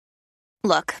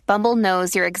Look, Bumble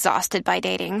knows you're exhausted by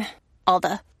dating. All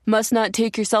the must not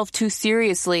take yourself too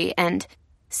seriously and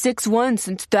 6'1"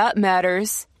 since that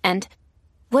matters. And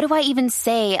what do I even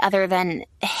say other than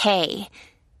hey?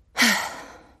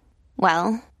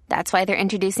 Well, that's why they're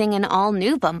introducing an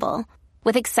all-new Bumble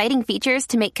with exciting features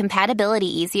to make compatibility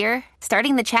easier,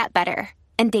 starting the chat better,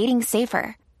 and dating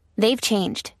safer. They've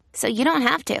changed, so you don't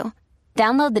have to.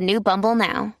 Download the new Bumble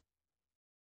now.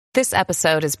 This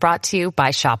episode is brought to you by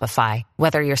Shopify.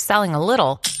 Whether you're selling a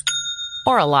little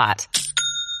or a lot,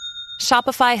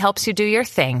 Shopify helps you do your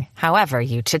thing, however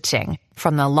you cha-ching.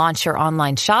 From the launch your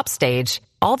online shop stage,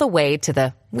 all the way to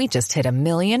the we just hit 1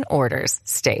 million orders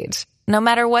stage. No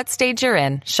matter what stage you're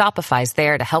in, Shopify's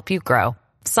there to help you grow.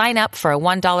 Sign up for a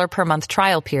 $1 per month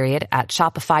trial period at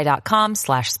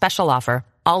shopify.com/special offer,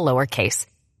 all lowercase.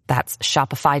 That's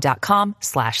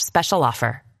shopify.com/special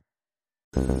offer.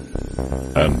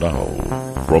 And now,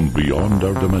 from beyond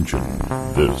our dimension,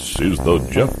 this is the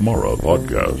Jeff Mara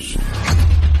Podcast.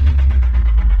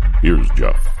 Here's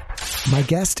Jeff. My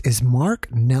guest is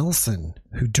Mark Nelson,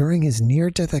 who during his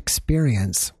near-death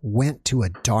experience went to a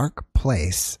dark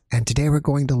place, and today we're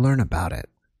going to learn about it.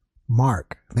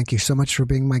 Mark, thank you so much for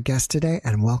being my guest today,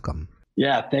 and welcome.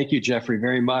 Yeah, thank you, Jeffrey,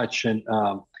 very much. And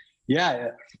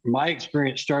my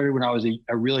experience started when I was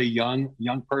a really young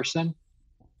person.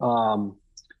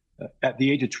 At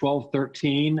the age of 12,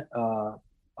 13,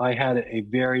 I had a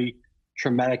very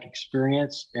traumatic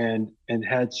experience and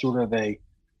had sort of a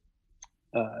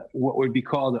what would be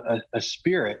called a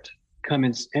spirit come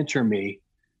and enter me.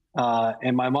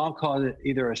 And my mom called it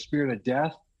either a spirit of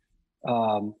death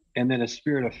and then a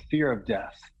spirit of fear of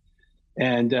death.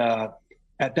 And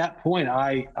at that point,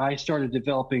 I started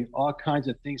developing all kinds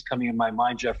of things coming in my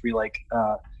mind, Jeffrey, like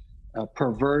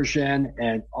perversion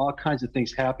and all kinds of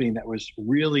things happening that was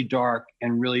really dark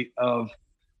and really of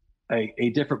a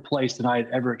different place than I had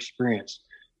ever experienced.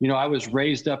 You know, I was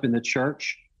raised up in the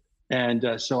church.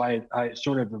 And so I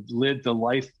sort of lived the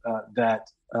life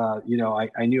that,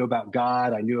 I knew about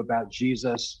God. I knew about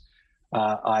Jesus.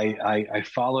 I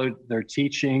followed their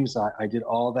teachings. I did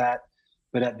all that.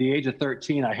 But at the age of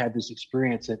 13, I had this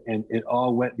experience and it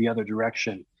all went the other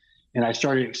direction. And I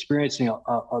started experiencing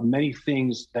many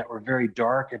things that were very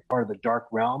dark and part of the dark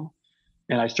realm.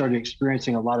 And I started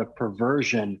experiencing a lot of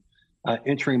perversion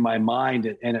entering my mind.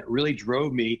 And it really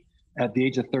drove me at the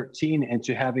age of 13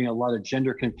 into having a lot of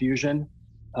gender confusion,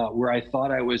 where I thought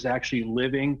I was actually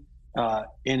living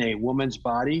in a woman's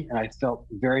body. And I felt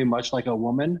very much like a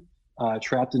woman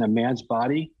trapped in a man's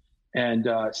body. And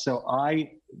so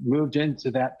I moved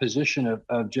into that position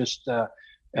of just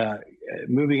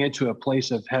moving into a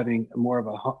place of having more of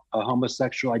a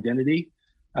homosexual identity,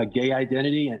 a gay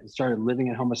identity, and started living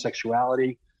in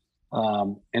homosexuality.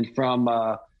 And from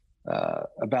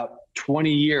about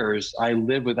 20 years, I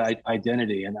lived with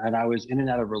identity, and I was in and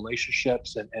out of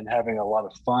relationships and having a lot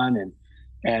of fun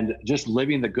and just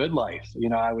living the good life. You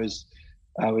know, I was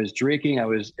drinking,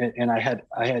 and I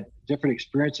had different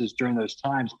experiences during those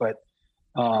times, but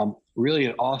really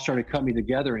it all started coming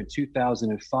together in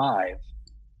 2005.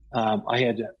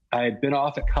 I had been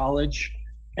off at college,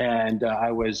 and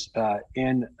I was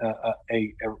in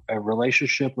a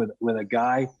relationship with a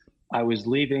guy. I was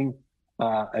leaving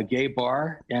a gay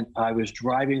bar, and I was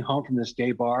driving home from this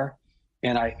gay bar,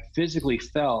 and I physically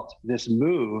felt this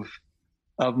move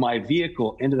of my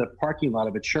vehicle into the parking lot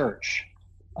of a church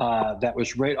that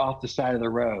was right off the side of the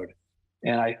road.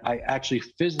 And I actually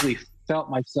physically felt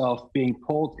myself being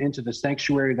pulled into the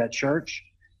sanctuary of that church.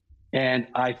 And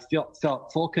I felt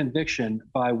full conviction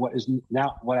by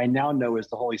what I now know is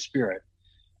the Holy Spirit.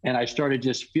 And I started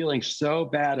just feeling so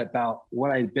bad about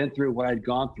what I'd been through, what I'd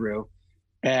gone through.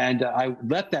 And I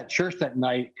left that church that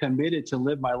night, committed to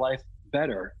live my life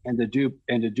better and to do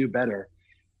better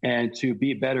and to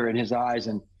be better in His eyes.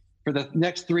 And for the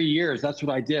next 3 years, that's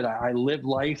what I did. I lived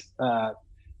life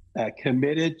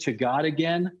committed to God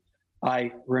again.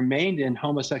 I remained in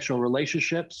homosexual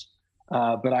relationships,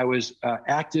 but I was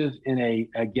active in a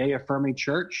gay affirming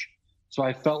church. So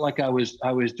I felt like I was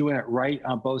doing it right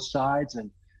on both sides.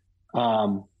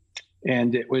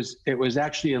 And it was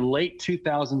actually in late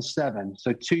 2007,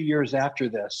 so 2 years after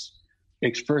this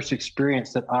first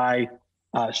experience, that I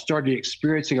started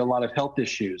experiencing a lot of health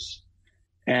issues.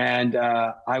 And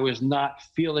I was not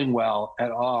feeling well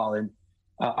at all. And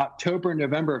October and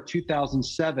November of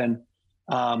 2007,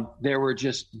 there were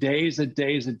just days and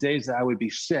days and days that I would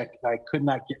be sick. I could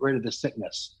not get rid of the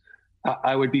sickness.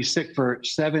 I would be sick for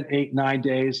 7, 8, 9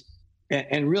 days.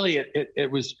 And really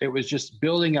it was just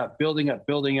building up.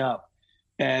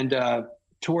 And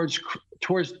towards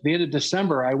the end of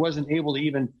December, I wasn't able to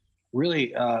even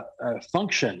really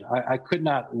function. I could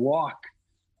not walk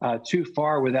too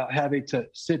far without having to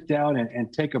sit down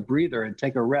and take a breather and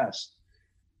take a rest.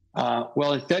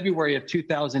 Well, in February of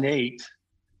 2008,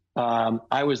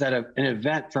 I was at an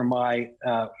event for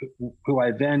who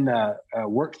I then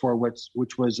worked for,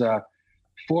 which was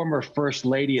former First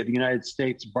Lady of the United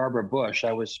States, Barbara Bush.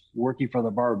 I was working for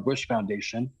the Barbara Bush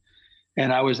Foundation,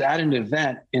 and I was at an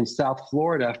event in South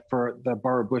Florida for the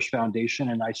Barbara Bush Foundation,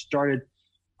 and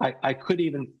I couldn't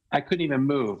even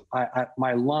move.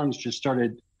 My lungs just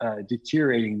started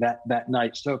deteriorating that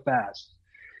night so fast.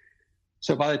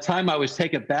 So by the time I was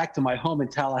taken back to my home in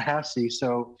Tallahassee,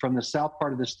 so from the south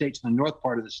part of the state to the north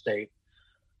part of the state,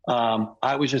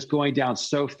 I was just going down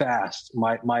so fast.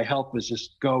 My health was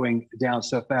just going down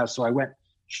so fast. So I went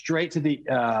straight to the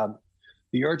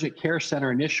urgent care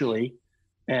center initially,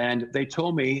 and they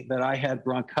told me that I had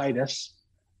bronchitis,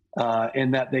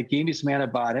 and that they gave me some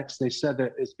antibiotics. They said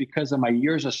that it's because of my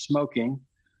years of smoking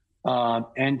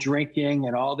and drinking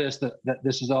and all this that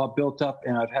this is all built up,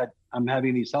 and I'm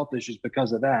having these health issues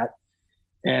because of that,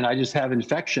 and I just have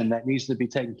infection that needs to be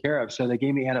taken care of. So they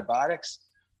gave me antibiotics.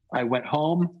 I went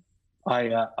home.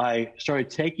 I started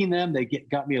taking them. They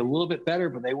got me a little bit better,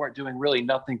 but they weren't doing really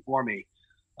nothing for me.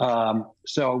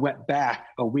 So I went back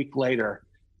a week later,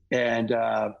 and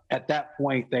at that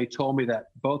point, they told me that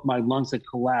both my lungs had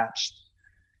collapsed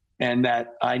and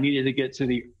that I needed to get to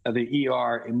the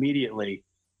ER immediately.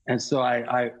 And so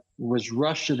I was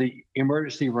rushed to the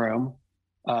emergency room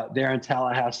there in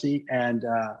Tallahassee, and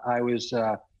I was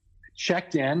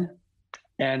checked in.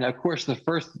 And of course, the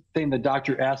first thing the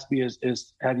doctor asked me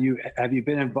is have you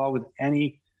been involved with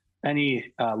any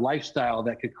lifestyle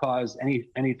that could cause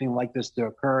anything like this to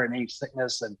occur, and any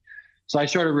sickness? And so I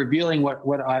started revealing what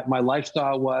my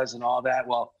lifestyle was and all that.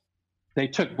 Well, they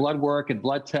took blood work and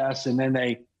blood tests, and then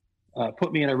they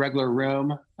put me in a regular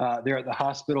room there at the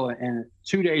hospital. And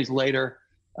 2 days later,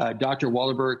 Dr.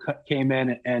 Waldenberg came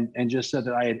in and just said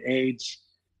that I had AIDS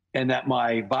and that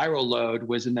my viral load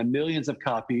was in the millions of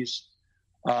copies.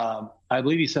 I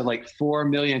believe he said like 4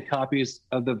 million copies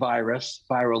of the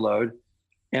viral load.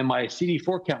 And my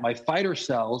CD4 count, my fighter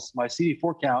cells, my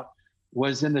CD4 count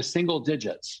was in the single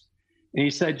digits. And he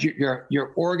said,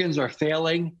 your organs are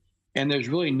failing, and there's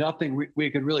really nothing we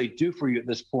could really do for you at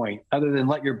this point other than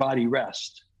let your body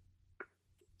rest.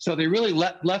 So they really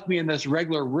left me in this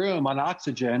regular room on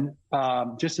oxygen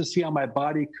just to see how my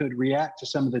body could react to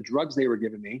some of the drugs they were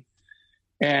giving me.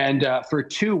 And for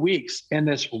 2 weeks in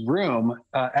this room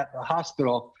at the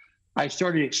hospital, I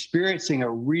started experiencing a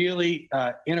really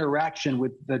interaction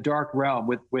with the dark realm,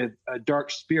 with dark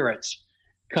spirits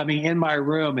coming in my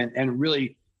room and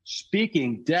really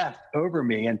speaking death over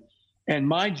me. And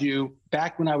mind you,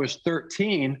 back when I was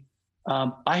 13,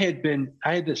 I had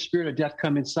the spirit of death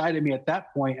come inside of me at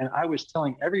that point, and I was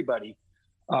telling everybody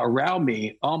around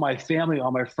me, all my family,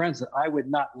 all my friends, that I would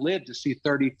not live to see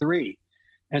 33.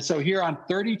 And so here I'm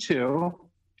 32.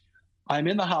 I'm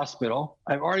in the hospital.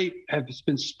 I've already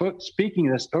been speaking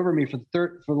this over me for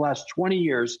the last 20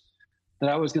 years that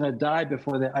I was going to die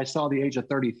before I saw the age of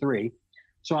 33.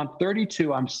 So I'm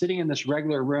 32. I'm sitting in this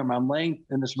regular room. I'm laying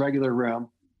in this regular room,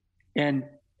 and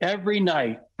every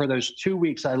night for those 2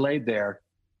 weeks I laid there,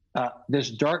 this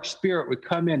dark spirit would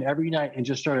come in every night and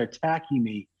just start attacking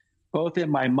me, both in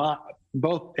my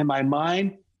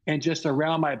mind and just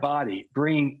around my body,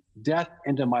 bringing death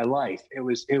into my life. It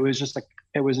was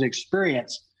an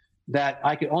experience that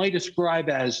I could only describe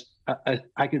as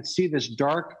I could see this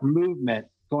dark movement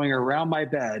going around my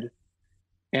bed,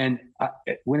 and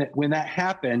when that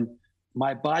happened,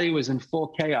 my body was in full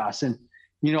chaos. And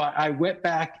I went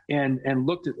back and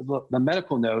looked at the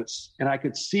medical notes, and I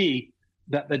could see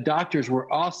that the doctors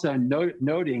were also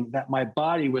noting that my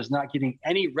body was not getting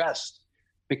any rest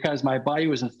because my body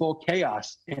was in full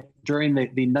chaos during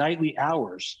the nightly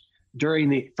hours.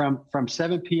 From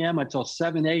 7 p.m. until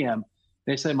 7 a.m.,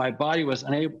 they said my body was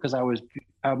unable because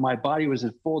my body was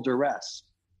in full duress.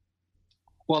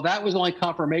 Well, that was only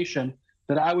confirmation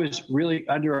that I was really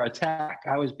under attack.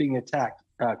 I was being attacked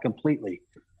completely.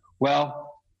 Well,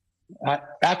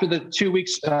 after the 2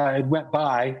 weeks it went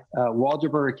by, Dr.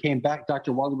 Waldenberg came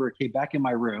back in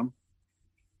my room,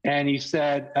 and he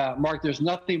said, Mark, there's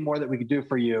nothing more that we could do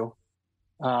for you.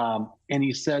 And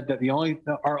he said that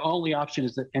our only option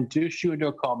is to induce you into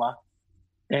a coma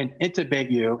and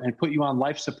intubate you and put you on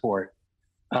life support.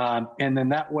 And then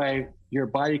that way your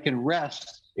body can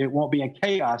rest. It won't be in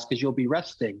chaos because you'll be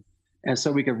resting. And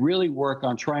so we could really work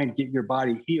on trying to get your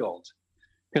body healed,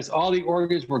 because all the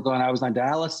organs were gone. I was on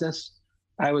dialysis.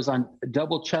 I was on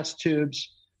double chest tubes.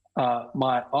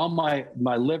 My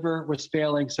liver was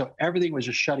failing. So everything was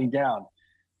just shutting down.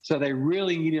 So they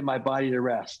really needed my body to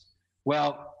rest.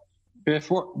 Well,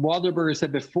 before Waldorberger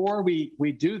said, before we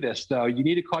do this, though, you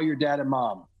need to call your dad and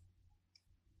mom.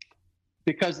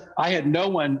 Because I had no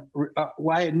one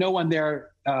there,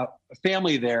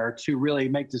 family there to really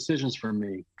make decisions for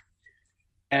me.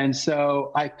 And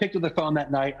so I picked up the phone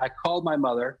that night. I called my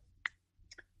mother,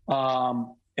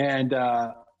 and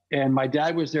my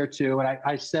dad was there too. And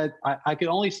I said, I could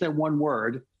only say one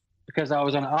word because I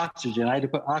was on oxygen. I had to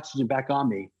put oxygen back on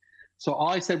me. So all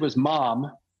I said was,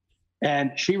 Mom.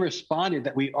 And she responded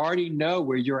that we already know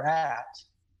where you're at.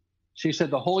 She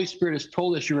said, the Holy Spirit has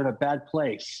told us you're in a bad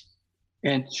place.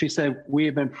 And she said, we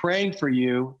have been praying for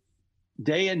you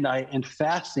day and night and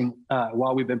fasting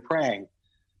while we've been praying.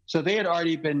 So they had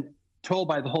already been told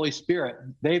by the Holy Spirit.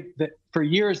 For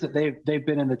years that they've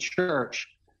been in the church.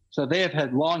 So they have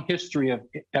had long history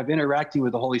of interacting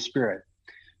with the Holy Spirit.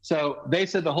 So they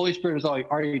said the Holy Spirit has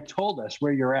already told us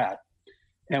where you're at.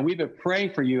 And we've been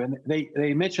praying for you. And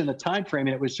they mentioned the time frame,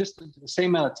 and it was just the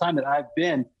same amount of time that I've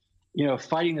been,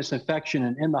 fighting this infection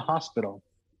and in the hospital.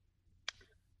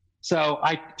 So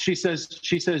she says,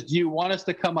 do you want us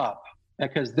to come up?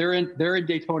 Because they're in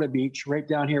Daytona Beach, right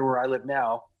down here where I live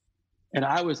now. And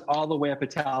I was all the way up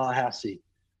at Tallahassee.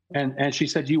 And she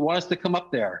said, do you want us to come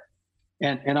up there?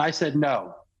 And I said,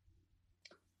 no.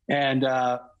 And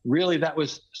really, that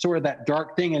was sort of that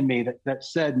dark thing in me that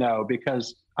said no,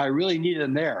 because I really needed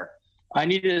them there. I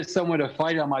needed someone to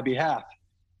fight on my behalf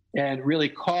and really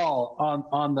call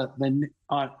on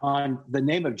the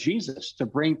name of Jesus to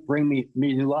bring me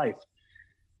new life.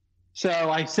 So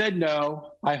I said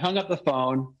no. I hung up the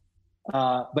phone.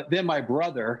 But then my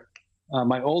brother,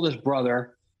 my oldest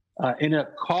brother, ended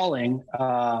up calling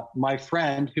my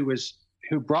friend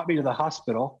who brought me to the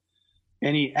hospital.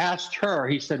 And he asked her,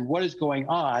 he said, what is going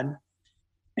on?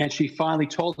 And she finally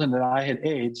told him that I had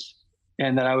AIDS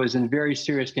and that I was in very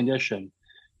serious condition.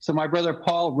 So my brother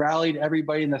Paul rallied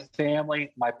everybody in the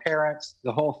family, my parents,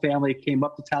 the whole family came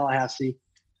up to Tallahassee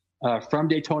from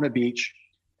Daytona Beach.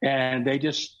 And they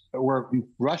just were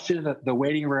rushed into the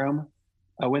waiting room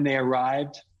when they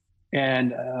arrived.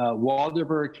 And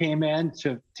Waldorberger came in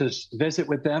to visit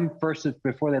with them first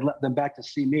before they let them back to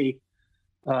see me.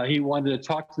 He wanted to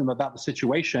talk to them about the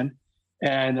situation.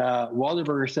 And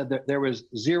Waldorberger said that there was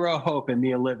zero hope in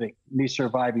me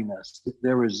surviving this.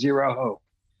 There was zero hope.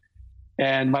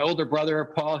 And my older brother,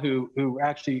 Paul, who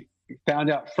actually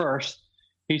found out first,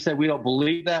 he said, we don't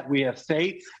believe that. We have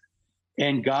faith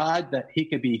in God that he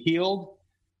could be healed.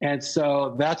 And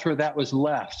so that's where that was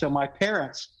left. So my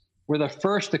parents were the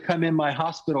first to come in my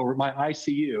hospital, my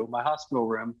ICU, my hospital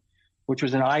room, which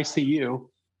was an ICU.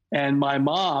 And my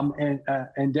mom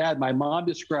and dad, my mom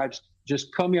describes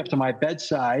just coming up to my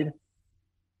bedside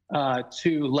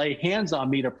to lay hands on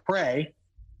me to pray.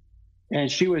 And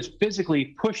she was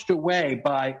physically pushed away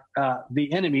by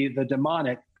the enemy, the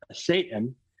demonic,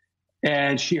 Satan.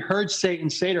 And she heard Satan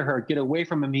say to her, get away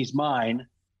from him, he's mine.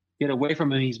 Get away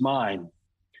from him, he's mine.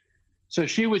 So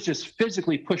she was just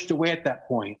physically pushed away at that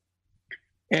point.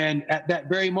 And at that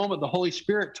very moment, the Holy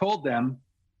Spirit told them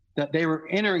that they were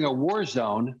entering a war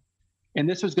zone, and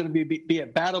this was going to be a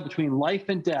battle between life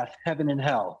and death, heaven and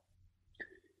hell.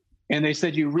 And they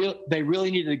said they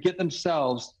really needed to get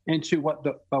themselves into what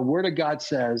the Word of God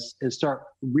says and start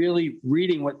really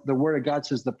reading what the Word of God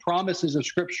says, the promises of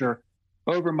Scripture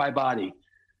over my body.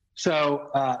 So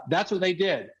that's what they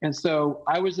did. And so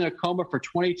I was in a coma for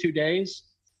 22 days,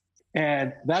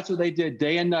 and that's what they did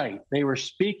day and night. They were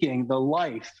speaking the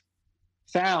life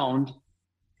found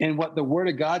in what the Word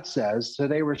of God says. So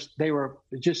they were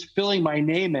just filling my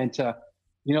name into,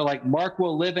 like Mark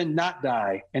will live and not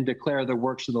die and declare the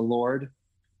works of the Lord.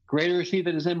 Greater is he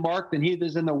that is in Mark than he that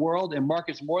is in the world. And Mark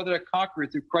is more than a conqueror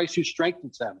through Christ who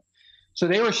strengthens him. So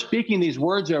they were speaking these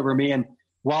words over me. And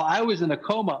while I was in a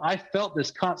coma, I felt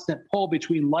this constant pull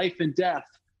between life and death,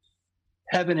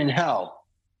 heaven and hell.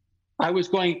 I was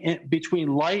going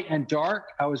between light and dark.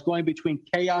 I was going between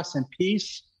chaos and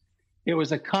peace. It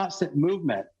was a constant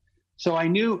movement. So I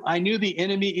knew the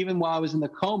enemy, even while I was in the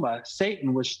coma,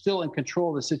 Satan was still in control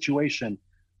of the situation.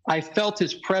 I felt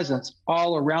his presence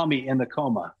all around me in the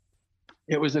coma.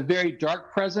 It was a very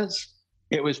dark presence.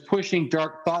 It was pushing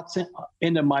dark thoughts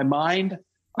into my mind.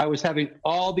 I was having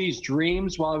all these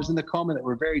dreams while I was in the coma that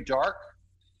were very dark.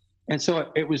 And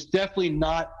so it was definitely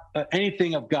not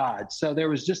anything of God. So there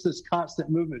was just this constant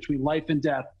movement between life and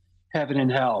death, heaven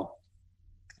and hell.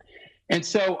 And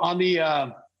so on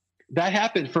that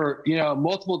happened for,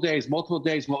 multiple days. What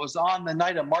was on the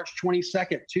night of March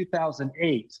 22nd,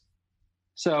 2008.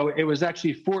 So it was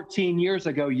actually 14 years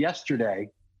ago yesterday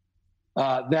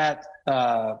that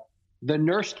the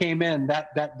nurse came in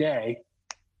that day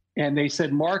And they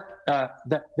said, Mark,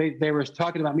 that they were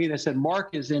talking about me. They said,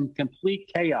 Mark is in complete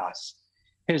chaos.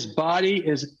 His body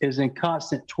is in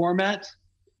constant torment,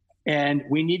 and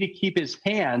we need to keep his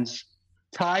hands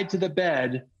tied to the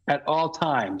bed at all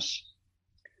times.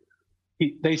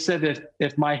 They said that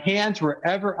if my hands were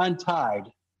ever untied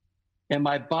and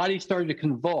my body started to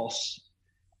convulse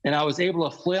and I was able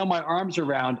to flail my arms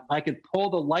around, I could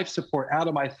pull the life support out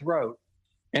of my throat.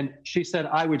 And she said,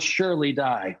 I would surely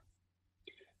die.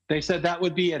 They said that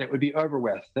would be it. It would be over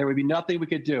with. There would be nothing we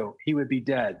could do. He would be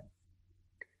dead.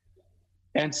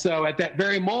 And so at that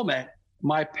very moment,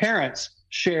 my parents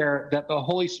share that the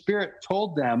Holy Spirit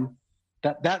told them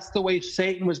that that's the way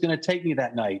Satan was going to take me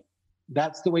that night.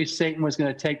 That's the way Satan was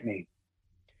going to take me.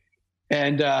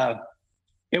 And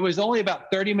it was only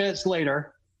about 30 minutes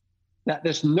later that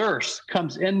this nurse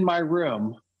comes in my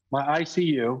room, my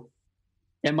ICU,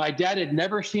 and my dad had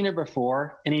never seen her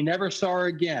before, and he never saw her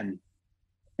again.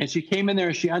 And she came in there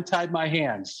and she untied my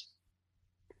hands.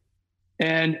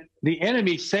 And the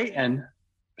enemy, Satan,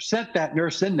 sent that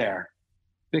nurse in there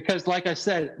because, like I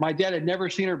said, my dad had never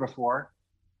seen her before,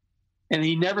 and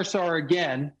he never saw her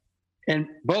again. And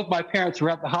both my parents were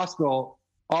at the hospital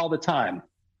all the time.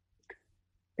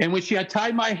 And when she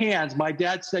untied my hands, my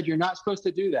dad said, you're not supposed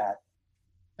to do that.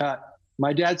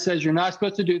 My dad says, you're not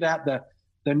supposed to do that.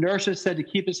 The nurses said to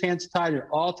keep his hands tied at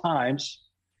all times.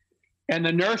 And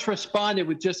the nurse responded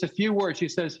with just a few words. She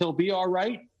says, he'll be all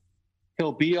right.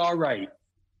 He'll be all right.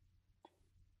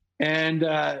 And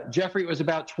Jeffrey, it was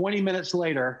about 20 minutes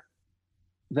later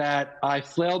that I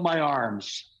flailed my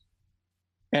arms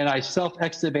and I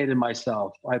self-extubated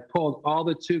myself. I pulled all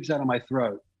the tubes out of my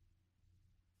throat.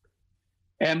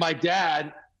 And my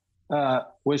dad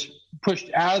was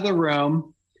pushed out of the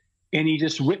room, and he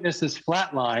just witnessed this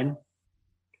flatline.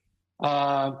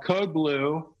 Code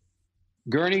blue,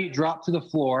 gurney dropped to the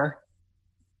floor,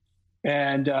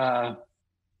 and I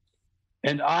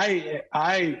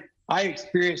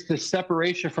experienced this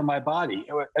separation from my body.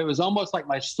 It was almost like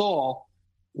my soul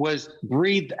was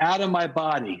breathed out of my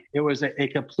body. It was a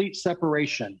complete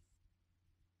separation.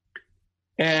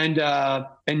 And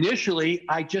initially,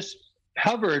 I just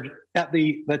hovered at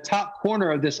the top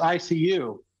corner of this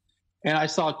ICU, and I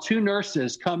saw two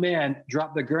nurses come in,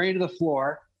 drop the gurney to the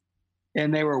floor,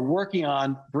 and they were working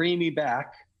on bringing me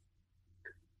back.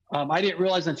 I didn't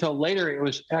realize until later it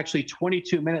was actually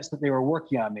 22 minutes that they were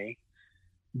working on me.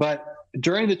 But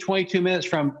during the 22 minutes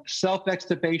from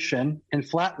self-extubation and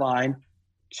flatline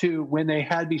to when they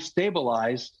had me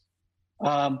stabilized,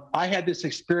 I had this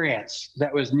experience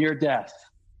that was near death.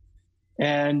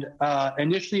 And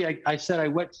initially, I said I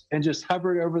went and just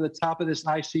hovered over the top of this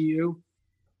ICU.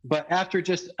 But after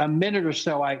just a minute or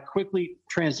so, I quickly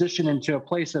transitioned into a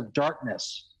place of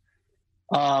darkness.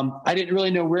 I didn't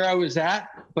really know where I was at,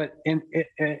 but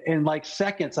in like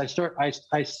seconds, I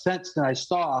sensed and I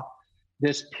saw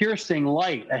this piercing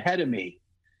light ahead of me.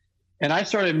 And I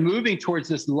started moving towards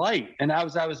this light. And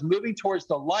as I was moving towards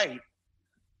the light,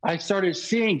 I started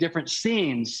seeing different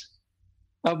scenes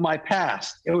of my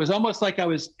past. It was almost like I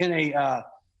was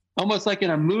almost like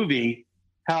in a movie,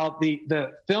 how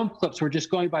the film clips were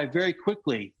just going by very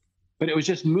quickly, but it was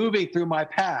just moving through my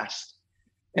past.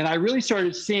 And I really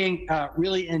started seeing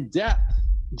really in depth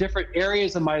different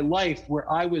areas of my life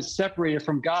where I was separated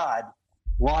from God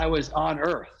while I was on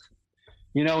earth.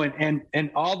 You know,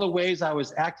 and all the ways I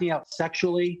was acting out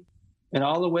sexually, and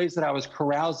all the ways that I was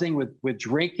carousing with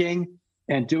drinking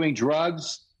and doing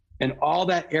drugs, and all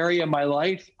that area of my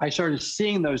life, I started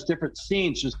seeing those different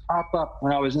scenes just pop up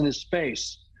when I was in this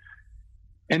space.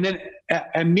 And then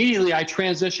immediately I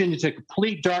transitioned into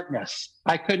complete darkness.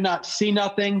 I could not see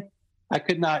nothing.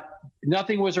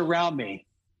 Nothing was around me.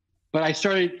 But I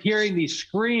started hearing these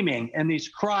screaming and these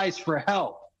cries for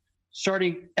help,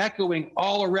 starting echoing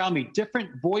all around me, different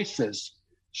voices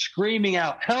screaming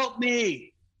out, help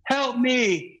me, help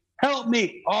me, help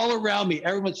me, all around me.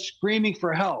 Everyone's screaming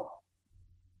for help.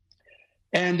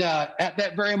 And at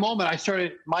that very moment,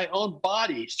 my own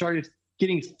body started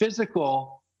getting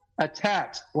physical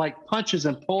attacks, like punches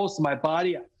and pulls to my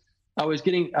body. I was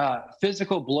getting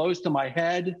physical blows to my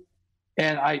head.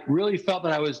 And I really felt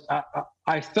that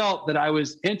I felt that I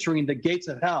was entering the gates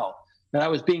of hell, that I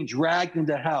was being dragged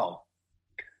into hell.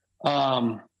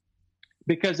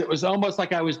 Because it was almost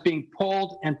like I was being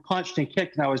pulled and punched and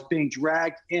kicked, and I was being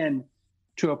dragged in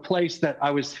to a place that I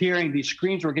was hearing these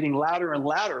screams were getting louder and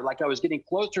louder, like I was getting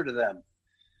closer to them.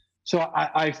 So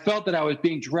I felt that I was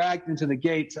being dragged into the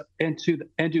gates,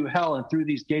 into hell, and through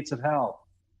these gates of hell.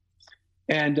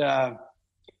 And at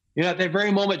that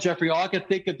very moment, Jeffrey, all I could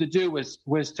think of to do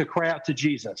was to cry out to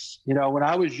Jesus. You know, when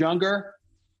I was younger,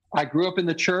 I grew up in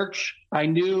the church. I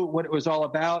knew what it was all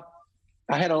about.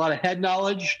 I had a lot of head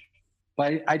knowledge,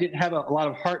 but I didn't have a lot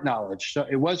of heart knowledge. So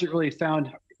it wasn't really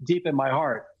found deep in my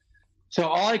heart. So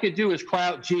all I could do was cry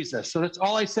out Jesus. So that's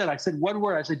all I said. I said one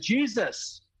word. I said,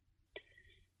 Jesus.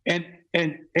 And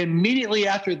immediately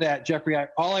after that, Jeffrey,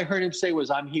 all I heard him say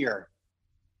was, I'm here.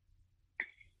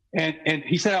 And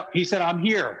he said, I'm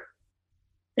here.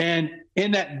 And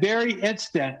in that very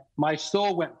instant, my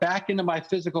soul went back into my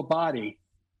physical body.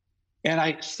 And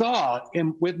I saw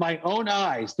with my own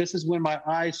eyes, this is when my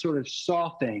eyes sort of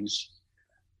saw things.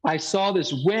 I saw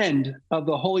this wind of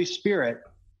the Holy Spirit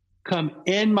come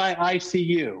in my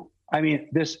ICU. I mean,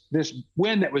 this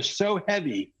wind that was so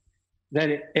heavy that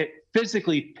it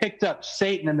physically picked up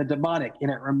Satan and the demonic, and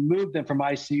it removed them from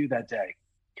ICU that day.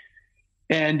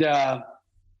 And,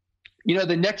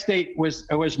 the next date was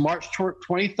March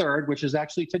 23rd, which is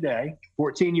actually today,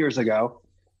 14 years ago,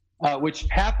 which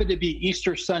happened to be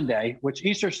Easter Sunday, which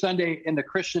Easter Sunday in the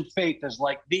Christian faith is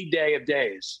like the day of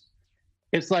days.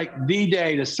 It's like the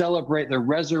day to celebrate the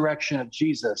resurrection of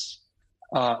Jesus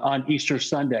on Easter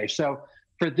Sunday. So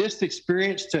for this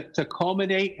experience to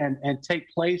culminate and take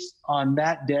place on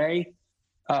that day,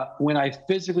 when I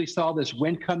physically saw this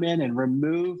wind come in and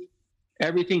remove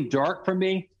everything dark from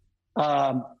me,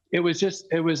 it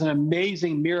was an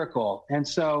amazing miracle. And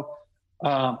so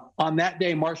on that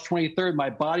day, March 23rd, my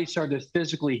body started to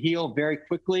physically heal very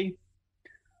quickly.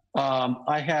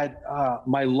 I had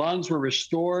my lungs were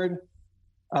restored.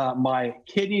 My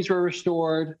kidneys were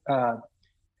restored.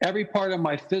 Every part of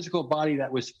my physical body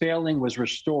that was failing was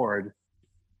restored.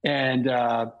 And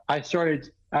I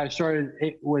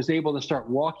was able to start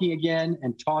walking again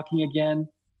and talking again.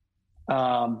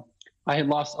 I had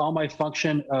lost all my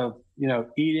function of,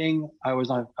 eating. I was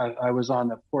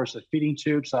on, of course, a feeding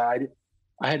tube. So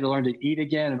I had to learn to eat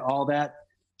again and all that.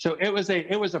 So it was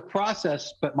a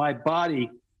process, but my body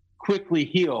quickly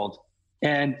healed.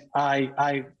 And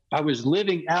I was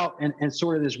living out in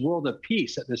sort of this world of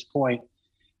peace at this point.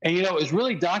 And, it was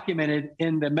really documented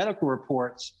in the medical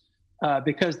reports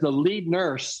because the lead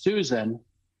nurse, Susan,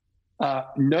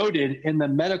 noted in the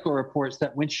medical reports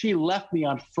that when she left me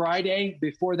on Friday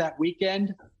before that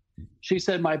weekend, she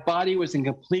said my body was in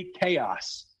complete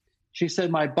chaos. She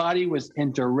said my body was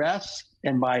in duress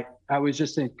and I was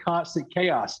just in constant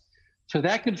chaos. So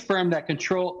that confirmed that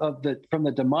control from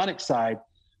the demonic side.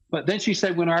 But then she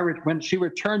said when she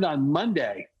returned on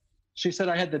Monday, she said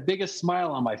I had the biggest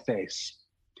smile on my face.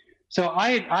 So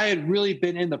I had really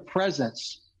been in the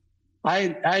presence.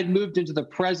 I had moved into the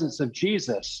presence of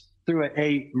Jesus through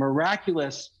a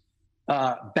miraculous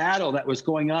battle that was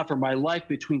going on for my life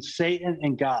between Satan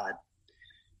and God.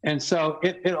 And so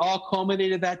it all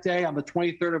culminated that day on the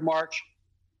 23rd of March.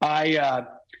 While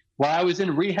I was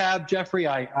in rehab, Jeffrey,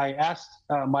 I asked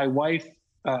my wife,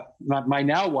 my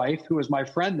now wife, who was my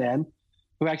friend then,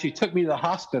 who actually took me to the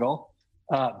hospital,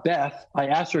 Beth, I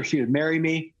asked her if she would marry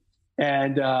me.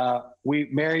 And we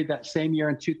married that same year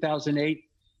in 2008.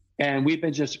 And we've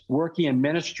been just working in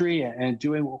ministry and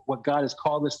doing what God has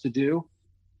called us to do.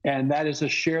 And that is to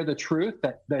share the truth,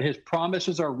 that his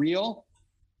promises are real,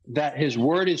 that his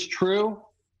word is true,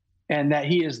 and that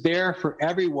he is there for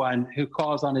everyone who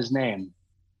calls on his name.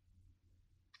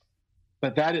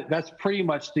 But that's pretty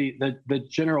much the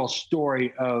general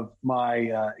story of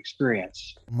my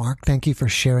experience. Mark, thank you for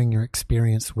sharing your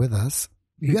experience with us.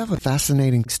 You have a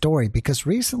fascinating story because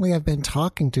recently I've been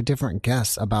talking to different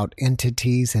guests about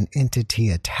entities and entity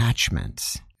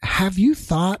attachments. Have you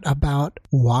thought about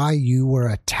why you were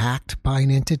attacked by an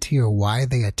entity or why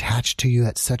they attached to you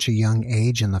at such a young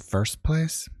age in the first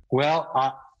place? Well,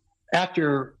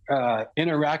 after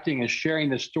interacting and sharing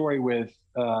this story with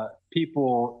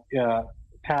people,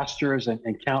 pastors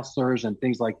and counselors and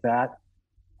things like that,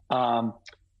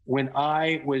 when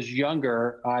I was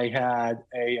younger, I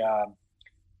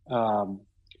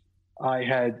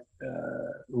had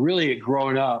really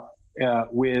grown up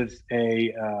with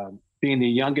being the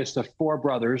youngest of four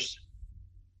brothers,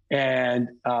 and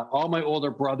all my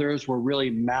older brothers were really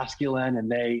masculine, and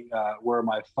they were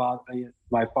my father.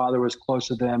 My father was close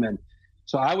to them, and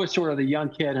so I was sort of the young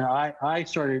kid, and I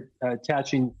started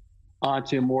attaching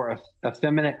onto more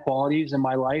effeminate qualities in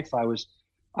my life. I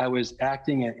was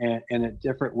acting in a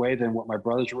different way than what my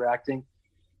brothers were acting.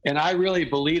 And I really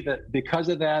believe that because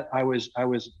of that, I was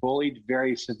bullied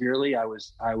very severely. I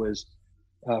was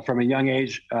from a young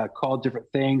age called different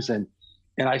things, and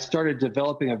I started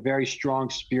developing a very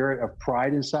strong spirit of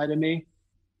pride inside of me.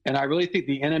 And I really think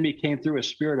the enemy came through a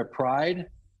spirit of pride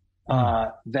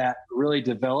that really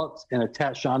developed and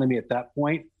attached onto me at that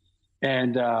point.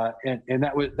 And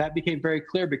that became very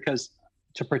clear because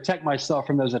to protect myself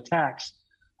from those attacks,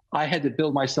 I had to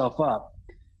build myself up.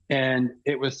 And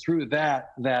it was through that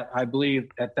I believe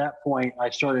at that point I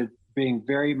started being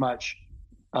very much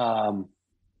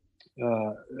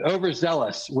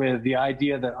overzealous with the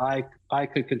idea that I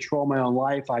could control my own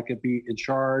life. I could be in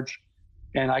charge,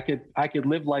 and I could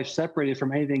live life separated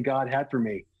from anything God had for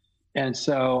me. And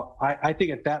so I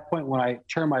think at that point, when I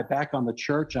turned my back on the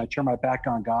church and I turned my back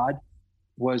on God,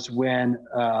 was when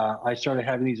I started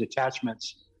having these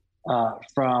attachments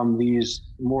from these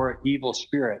more evil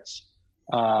spirits,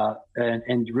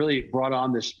 and really brought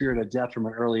on the spirit of death from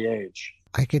an early age.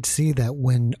 I could see that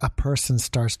when a person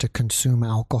starts to consume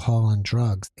alcohol and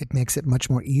drugs, it makes it much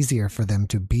more easier for them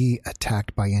to be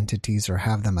attacked by entities or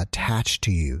have them attached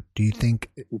to you. Do you think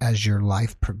as your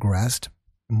life progressed,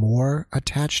 more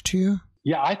attached to you?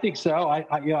 Yeah, I think so. I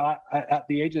at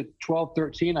the age of 12,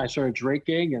 13, I started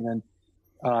drinking, and then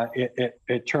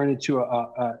it turned into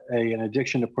an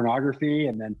addiction to pornography,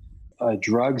 and then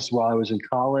drugs while I was in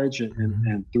college,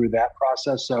 and through that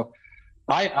process. So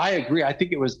I agree. I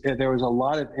think there was a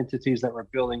lot of entities that were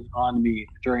building on me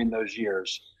during those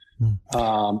years.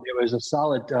 It was a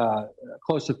solid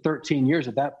close to 13 years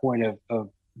at that point of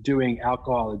doing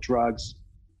alcohol and drugs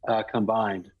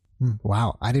combined.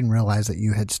 Wow. I didn't realize that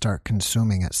you had started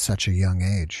consuming at such a young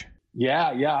age. Yeah.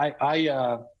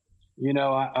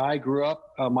 I grew up,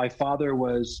 my father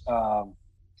was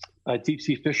a deep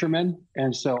sea fisherman.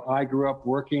 And so I grew up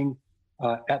working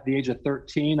at the age of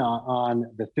 13 on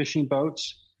the fishing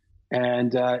boats.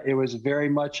 And it was very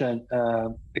much an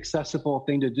accessible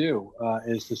thing to do,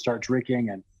 is to start drinking,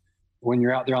 and when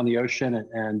you're out there on the ocean.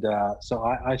 So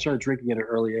I started drinking at an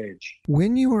early age.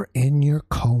 When you were in your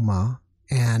coma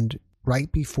and right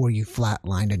before you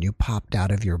flatlined and you popped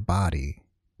out of your body,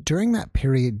 during that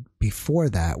period before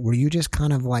that, were you just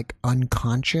kind of like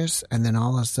unconscious and then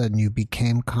all of a sudden you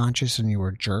became conscious and you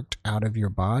were jerked out of your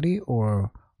body,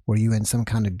 or were you in some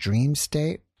kind of dream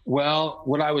state? Well,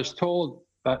 what I was told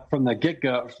from the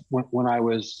get-go when I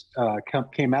was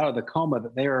came out of the coma,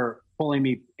 that they were pulling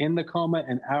me in the coma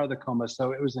and out of the coma.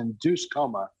 So it was induced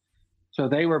coma. So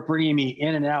they were bringing me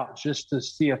in and out just to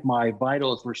see if my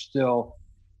vitals were still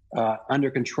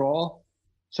under control.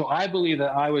 So I believe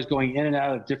that I was going in and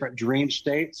out of different dream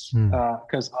states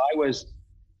because I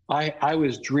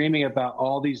was dreaming about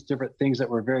all these different things that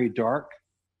were very dark.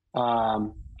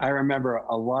 I remember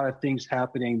a lot of things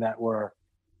happening that were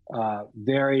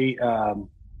very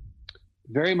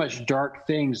much dark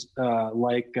things,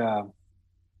 like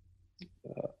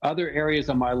other areas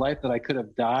of my life that I could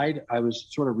have died. I was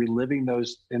sort of reliving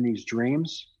those in these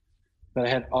dreams, that I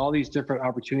had all these different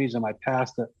opportunities in my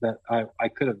past that I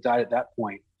could have died at that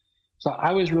point. So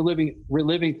I was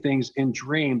reliving things in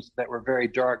dreams that were very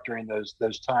dark during those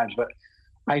times. But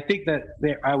I think that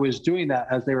I was doing that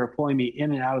as they were pulling me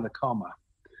in and out of the coma,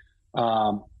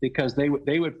 because they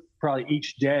would probably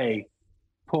each day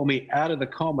pull me out of the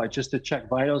coma just to check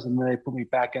vitals, and then they put me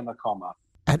back in the coma.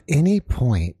 At any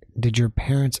point, did your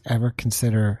parents ever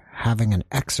consider having an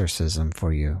exorcism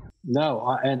for you?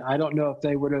 No, and I don't know if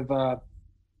they would have. I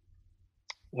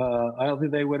don't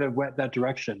think they would have went that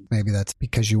direction. Maybe that's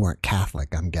because you weren't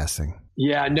Catholic, I'm guessing.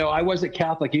 Yeah, no, I wasn't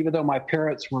Catholic, even though my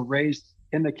parents were raised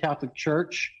in the Catholic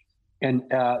Church. And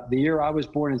the year I was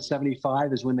born in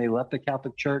 1975 is when they left the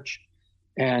Catholic Church.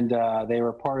 And they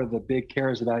were part of the big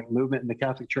charismatic movement in the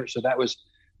Catholic Church. So that was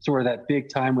sort of that big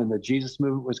time when the Jesus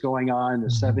movement was going on in the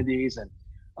 70s. And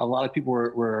a lot of people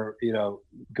were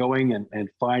going and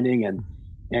finding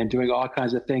and doing all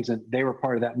kinds of things. And they were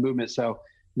part of that movement. So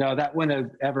no, that wouldn't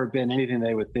have ever been anything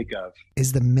they would think of.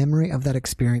 Is the memory of that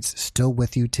experience still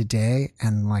with you today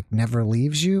and like never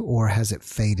leaves you, or has it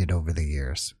faded over the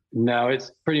years? No, it's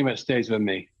pretty much stays with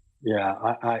me. Yeah,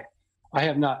 I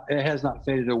have not. It has not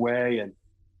faded away,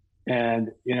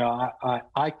 and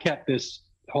I kept this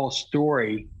whole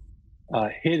story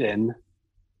hidden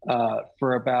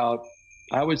for about,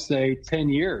 I would say, 10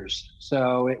 years.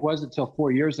 So it wasn't until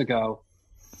 4 years ago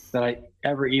that I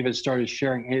ever even started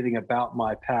sharing anything about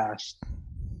my past.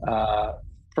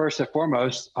 First and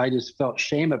foremost, I just felt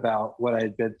shame about what I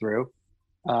had been through.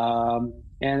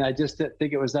 And I just didn't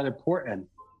think it was that important.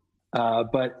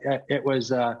 But it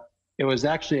was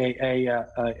actually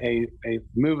a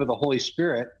move of the Holy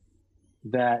Spirit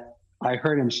that I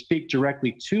heard him speak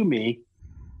directly to me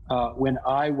when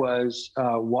I was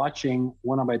watching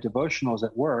one of my devotionals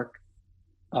at work.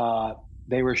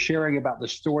 They were sharing about the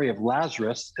story of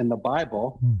Lazarus in the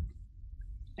Bible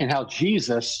and how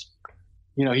Jesus,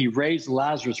 he raised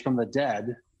Lazarus from the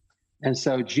dead. And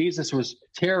so Jesus was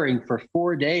tarrying for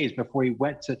 4 days before he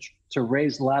went to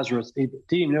raise Lazarus. He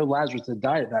didn't even know Lazarus had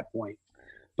died at that point.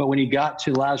 But when he got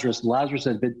to Lazarus, Lazarus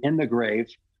had been in the grave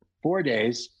 4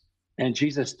 days. and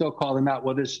Jesus still called him out.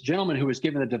 Well, this gentleman who was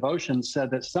giving the devotion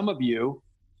said that some of you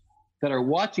that are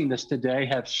watching this today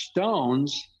have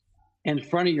stones in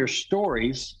front of your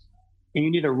stories, and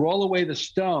you need to roll away the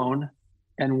stone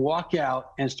and walk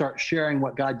out and start sharing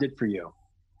what God did for you.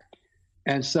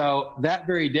 And so that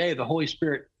very day, the Holy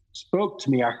Spirit spoke to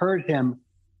me. I heard him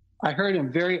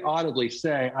very audibly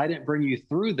say, I didn't bring you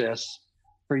through this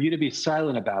for you to be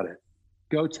silent about it.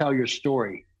 Go tell your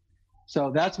story.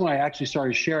 So that's when I actually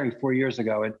started sharing 4 years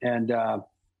ago.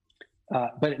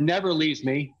 But it never leaves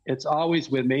me. It's always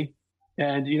with me.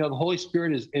 And, the Holy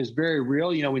Spirit is very real.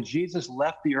 When Jesus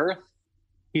left the earth,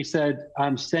 he said,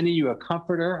 I'm sending you a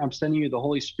comforter. I'm sending you the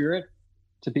Holy Spirit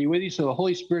to be with you. So the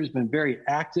Holy Spirit has been very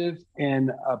active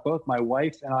in both my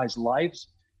wife and I's lives.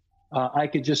 I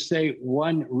could just say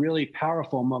one really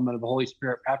powerful moment of the Holy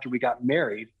Spirit after we got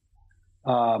married.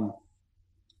 Beth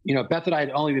and I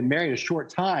had only been married a short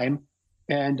time,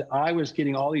 and I was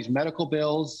getting all these medical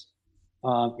bills.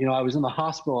 I was in the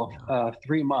hospital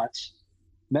 3 months,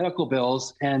 medical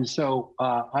bills. And so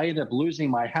I ended up losing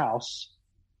my house,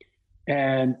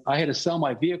 and I had to sell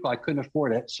my vehicle. I couldn't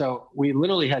afford it. So we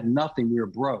literally had nothing. We were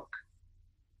broke.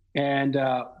 And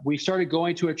we started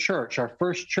going to a church, our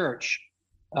first church.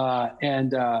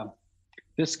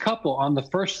 This couple on the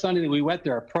first Sunday that we went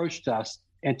there approached us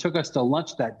and took us to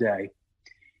lunch that day.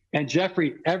 And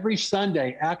Jeffrey, every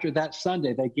Sunday after that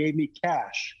Sunday, they gave me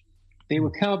cash. They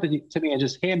would come up to me and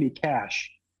just hand me cash.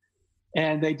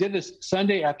 And they did this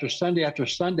Sunday after Sunday after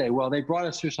Sunday. Well, they brought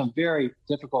us through some very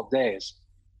difficult days.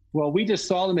 Well, we just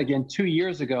saw them again 2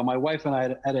 years ago. My wife and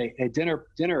I at a dinner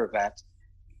event.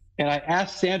 And I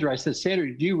asked Sandra, I said,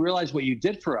 Sandra, do you realize what you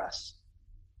did for us?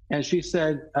 And she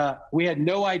said, we had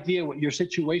no idea what your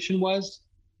situation was,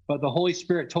 but the Holy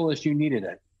Spirit told us you needed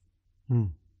it.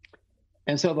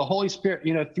 And so the Holy Spirit,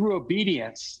 through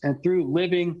obedience and through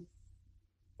living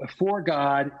for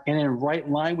God and in right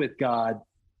line with God,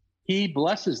 he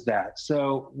blesses that.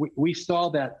 So we saw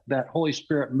that Holy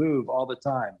Spirit move all the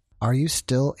time. Are you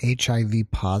still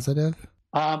HIV positive?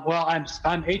 Well,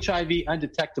 I'm HIV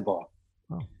undetectable.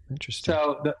 Oh, interesting.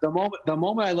 So the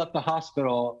moment I left the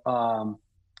hospital,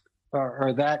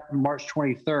 or that March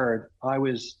 23rd, I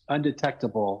was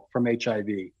undetectable from HIV,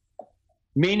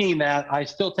 meaning that I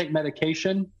still take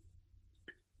medication,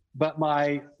 but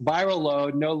my viral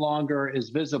load no longer is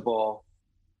visible.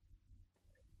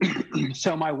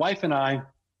 So my wife and I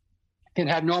can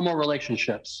have normal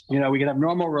relationships. We can have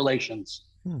normal relations.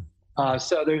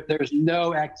 So there's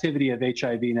no activity of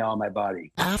HIV now in my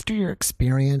body. After your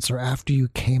experience or after you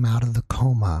came out of the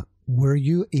coma, were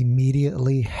you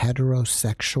immediately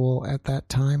heterosexual at that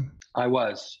time? I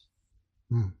was.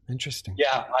 Interesting.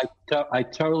 Yeah, I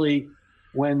totally,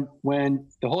 when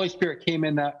the Holy Spirit came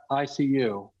in that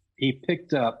ICU, he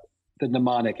picked up the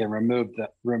demonic and removed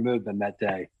them that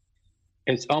day.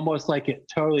 It's almost like it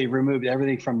totally removed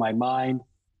everything from my mind.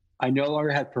 I no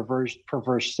longer had perverse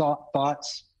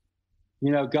thoughts.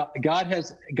 God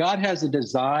has a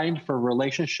design for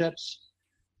relationships.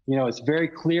 It's very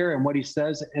clear in what he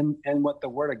says and what the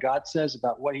Word of God says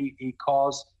about what he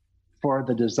calls for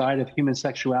the design of human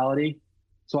sexuality.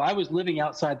 So I was living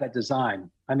outside that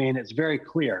design. I mean, it's very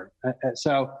clear.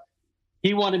 So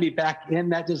he wanted me back in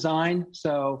that design.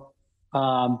 So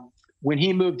when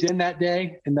he moved in that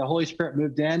day and the Holy Spirit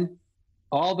moved in,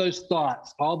 all those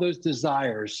thoughts, all those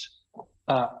desires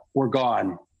were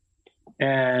gone.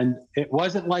 And it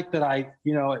wasn't like that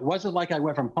it wasn't like I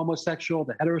went from homosexual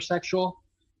to heterosexual.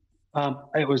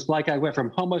 It was like I went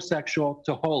from homosexual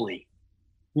to holy,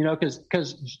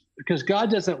 because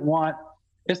God doesn't want,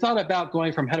 it's not about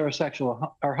going from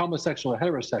heterosexual or homosexual to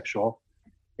heterosexual.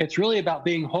 It's really about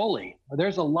being holy.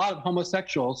 There's a lot of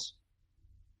homosexuals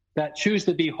that choose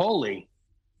to be holy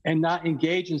and not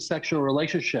engage in sexual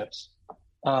relationships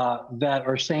that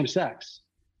are same sex.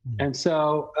 And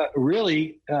so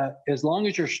really, as long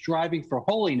as you're striving for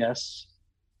holiness,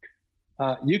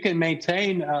 you can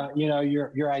maintain,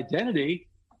 your identity,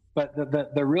 but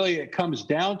the really it comes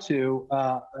down to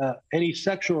any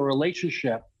sexual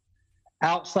relationship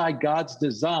outside God's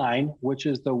design, which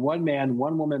is the one man,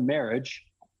 one woman marriage,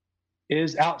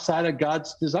 is outside of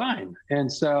God's design.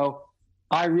 And so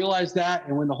I realized that,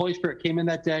 and when the Holy Spirit came in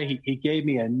that day, he gave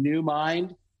me a new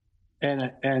mind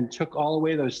and took all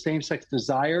away those same-sex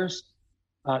desires.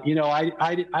 I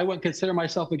wouldn't consider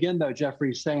myself again, though,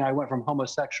 Jeffrey, saying I went from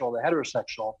homosexual to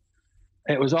heterosexual.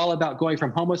 It was all about going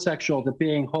from homosexual to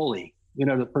being holy,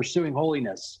 to pursuing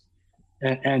holiness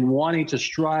and wanting to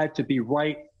strive to be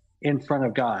right in front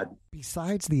of God.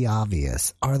 Besides the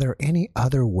obvious, are there any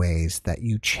other ways that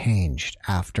you changed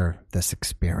after this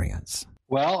experience?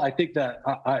 Well, I think that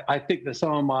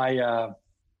some of my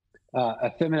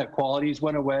effeminate qualities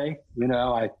went away. You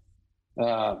know,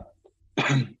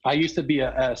 I used to be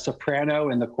a soprano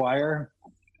in the choir.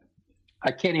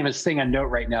 I can't even sing a note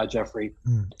right now, Jeffrey.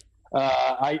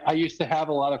 I used to have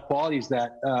a lot of qualities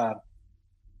that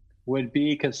would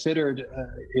be considered,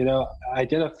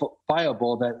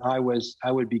 identifiable that I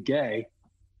would be gay,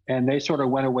 and they sort of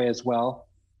went away as well.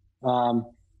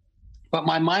 But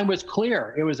my mind was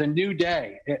clear. It was a new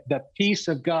day. The peace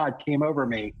of God came over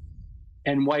me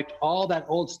and wiped all that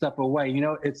old stuff away. You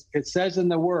know, it says in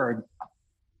the Word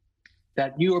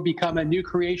that you will become a new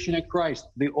creation in Christ.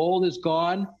 The old is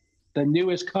gone, the new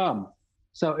has come.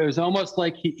 So it was almost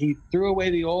like he threw away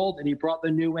the old and he brought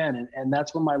the new in, and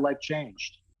that's when my life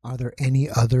changed. Are there any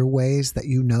other ways that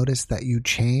you noticed that you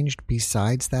changed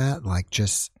besides that, like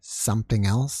just something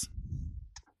else?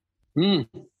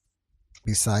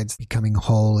 Besides becoming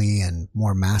holy and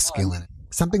more masculine?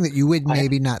 Something that you would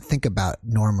maybe not think about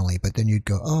normally, but then you'd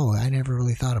go, oh, I never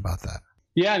really thought about that.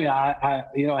 Yeah, I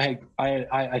mean,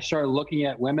 I started looking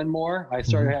at women more. I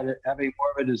started having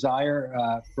more of a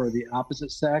desire for the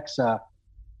opposite sex.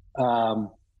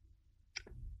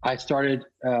 I started,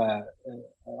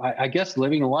 I guess,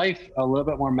 living life a little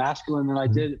bit more masculine than I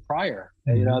did prior.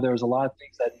 You know, there was a lot of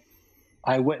things that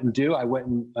I wouldn't do. I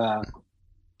wouldn't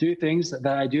do things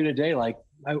that I do today. Like,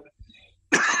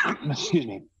 excuse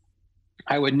me,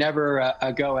 I would never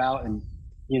go out and,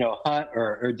 hunt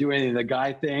or do any of the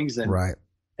guy things. And, right.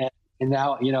 And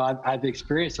now, I've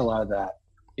experienced a lot of that.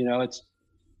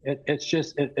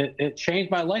 It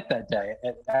changed my life that day.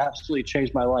 It absolutely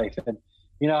changed my life. And,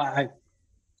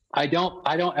 I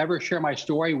don't ever share my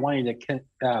story wanting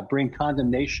to bring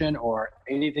condemnation or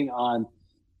anything on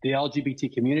the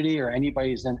LGBT community or anybody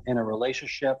who's in a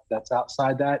relationship that's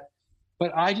outside that.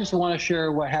 But I just want to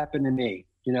share what happened to me.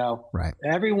 Right.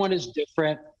 Everyone is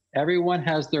different. Everyone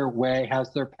has their way,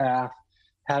 has their path,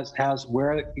 has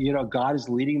where, God is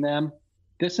leading them.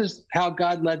 This is how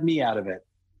God led me out of it.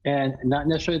 And not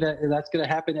necessarily that's going to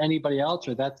happen to anybody else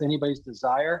or that's anybody's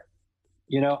desire.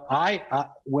 I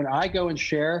when I go and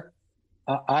share,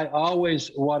 I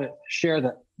always want to share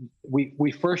that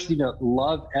we first need to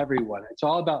love everyone. It's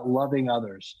all about loving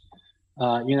others.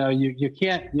 You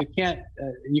can't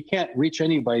reach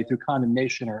anybody through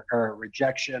condemnation or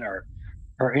rejection or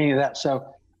any of that. So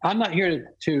I'm not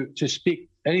here to speak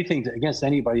anything against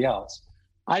anybody else.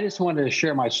 I just wanted to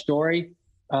share my story.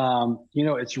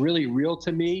 It's really real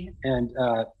to me, and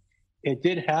it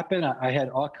did happen. I had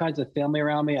all kinds of family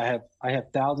around me. I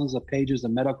have thousands of pages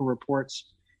of medical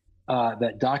reports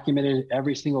that documented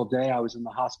every single day I was in the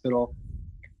hospital.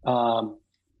 And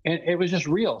it was just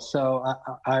real. So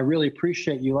I really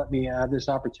appreciate you letting me have this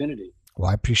opportunity.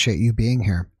 Well, I appreciate you being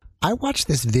here. I watched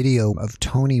this video of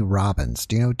Tony Robbins.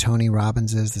 Do you know who Tony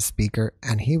Robbins is, the speaker?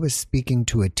 And he was speaking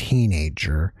to a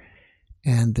teenager.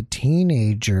 And the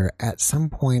teenager, at some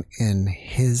point in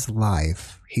his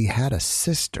life, he had a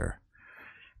sister.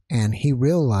 And he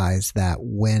realized that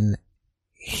when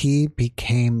he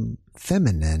became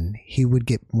feminine, he would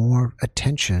get more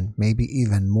attention, maybe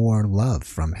even more love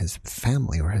from his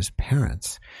family or his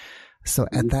parents. So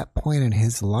at that point in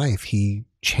his life, he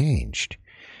changed.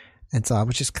 And so I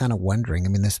was just kind of wondering, I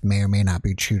mean, this may or may not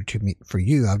be true to me for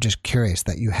you. I'm just curious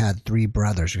that you had 3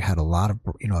 brothers. You had a lot of,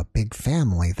 a big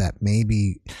family that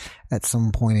maybe at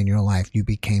some point in your life you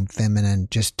became feminine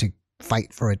just to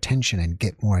fight for attention and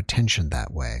get more attention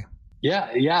that way.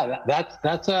 Yeah.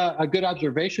 That's a good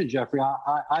observation, Jeffrey.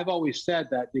 I've always said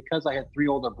that because I had 3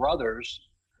 older brothers,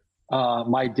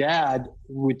 my dad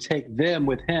would take them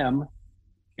with him,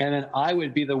 and then I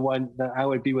would be the one that I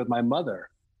would be with my mother.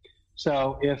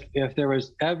 So if there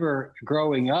was ever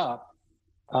growing up,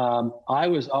 I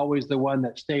was always the one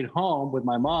that stayed home with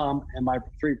my mom, and my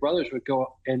 3 brothers would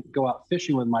go out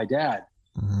fishing with my dad.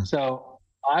 Mm-hmm. So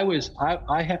I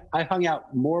hung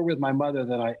out more with my mother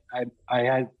than I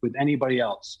had with anybody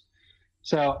else.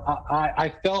 So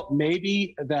I felt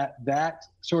maybe that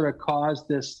sort of caused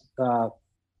this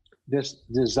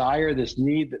desire, this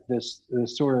need, this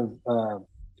sort of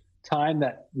time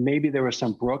that maybe there was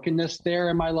some brokenness there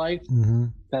in my life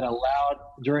that allowed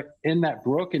in that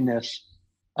brokenness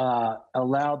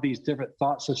allowed these different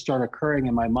thoughts to start occurring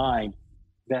in my mind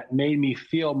that made me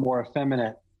feel more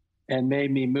effeminate and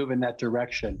made me move in that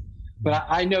direction. But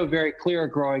I know very clear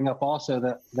growing up also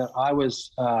that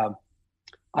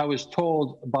I was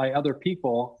told by other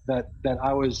people that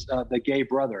I was the gay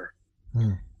brother.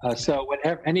 So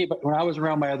when I was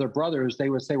around my other brothers, they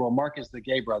would say, well, Mark is the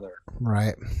gay brother.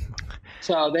 Right.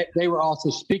 So they were also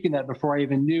speaking that before I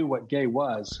even knew what gay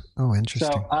was. Oh, interesting.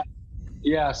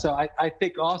 So I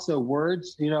think also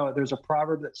words, there's a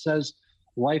proverb that says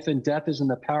life and death is in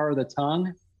the power of the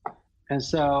tongue. And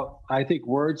so I think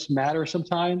words matter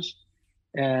sometimes.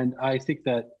 And I think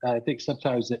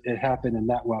sometimes it happened in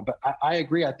that way. But I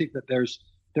agree. I think that there's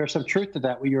some truth to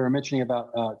that, what you were mentioning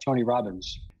about Tony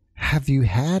Robbins. Have you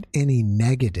had any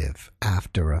negative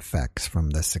after effects from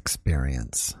this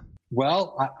experience?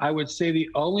 Well, I would say the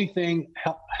only thing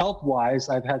health-wise,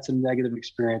 I've had some negative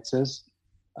experiences.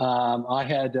 I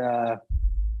had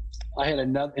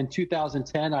another in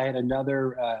 2010. I had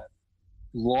another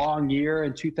long year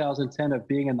in 2010 of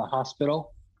being in the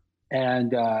hospital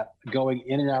and going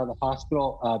in and out of the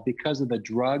hospital because of the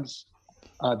drugs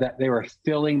that they were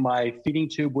filling my feeding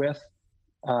tube with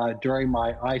during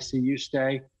my ICU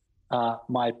stay.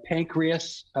 My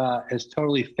pancreas has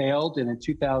totally failed, and in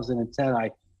 2010,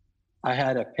 I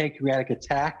had a pancreatic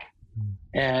attack,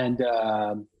 and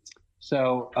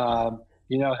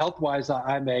health-wise,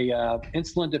 I'm a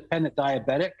insulin-dependent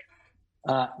diabetic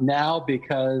now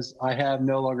because I have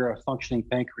no longer a functioning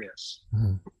pancreas.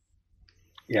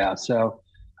 Yeah. So,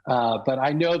 but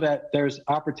I know that there's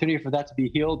opportunity for that to be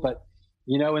healed. But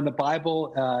in the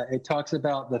Bible, it talks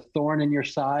about the thorn in your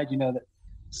side. That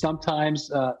sometimes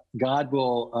God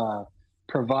will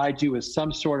provide you with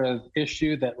some sort of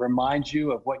issue that reminds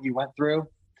you of what you went through.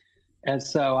 And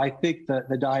so I think that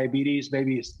the diabetes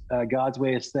maybe is God's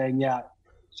way of saying, yeah,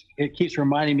 it keeps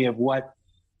reminding me of what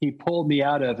he pulled me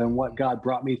out of and what God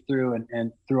brought me through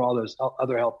and through all those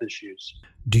other health issues.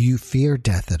 Do you fear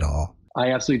death at all?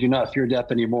 I absolutely do not fear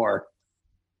death anymore.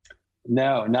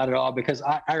 No, not at all. Because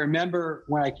I remember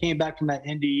when I came back from that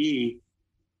NDE,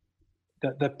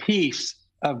 the peace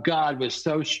of God was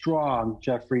so strong,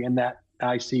 Jeffrey, in that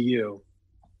ICU,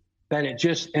 that it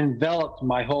just enveloped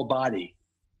my whole body.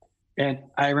 And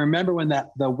I remember when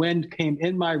the wind came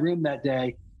in my room that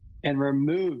day and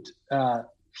removed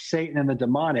Satan and the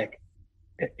demonic,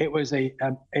 it was a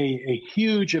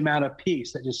huge amount of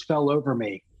peace that just fell over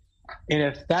me. And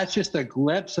if that's just a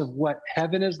glimpse of what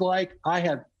heaven is like,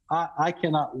 I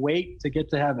cannot wait to get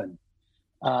to heaven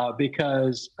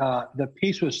because the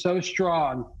peace was so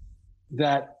strong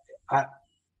that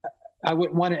I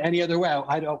wouldn't want it any other way.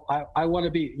 I want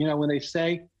to be, when they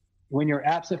say, when you're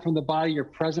absent from the body, you're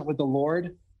present with the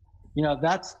Lord.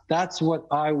 That's what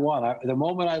I want. The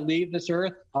moment I leave this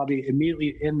earth, I'll be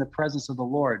immediately in the presence of the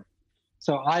Lord.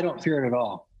 So I don't fear it at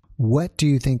all. What do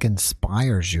you think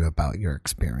inspires you about your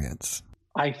experience?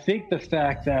 I think the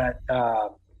fact that,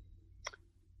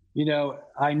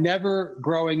 I never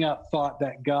growing up thought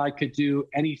that God could do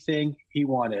anything he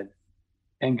wanted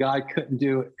and God couldn't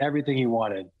do everything he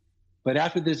wanted. But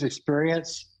after this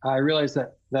experience, I realized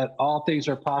that all things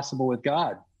are possible with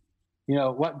God.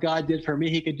 What God did for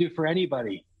me, he could do for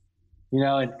anybody,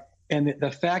 and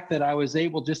the fact that I was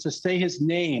able just to say his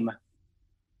name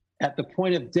at the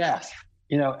point of death,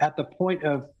 at the point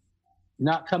of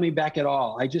not coming back at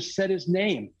all. I just said his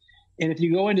name. And if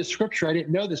you go into scripture, I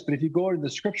didn't know this, but if you go into the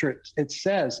scripture, it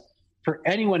says, for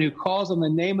anyone who calls on the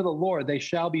name of the Lord, they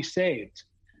shall be saved.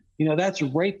 That's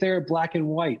right there, black and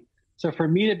white. So for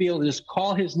me to be able to just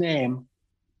call his name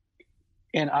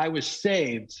and I was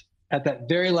saved at that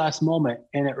very last moment,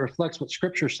 and it reflects what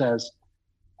scripture says,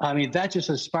 I mean, that just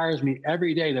inspires me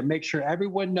every day to make sure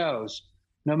everyone knows,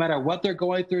 no matter what they're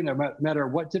going through, no matter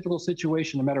what difficult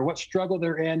situation, no matter what struggle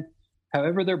they're in,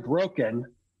 however they're broken,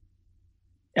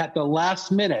 at the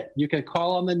last minute, you can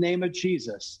call on the name of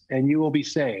Jesus and you will be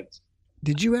saved.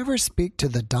 Did you ever speak to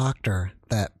the doctor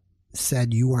that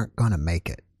said you weren't going to make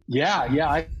it? Yeah.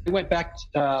 I went back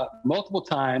multiple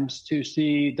times to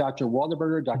see Dr.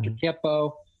 Waldenberger, Dr.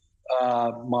 Campo.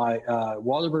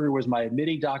 Waldenberger was my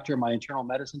admitting doctor, my internal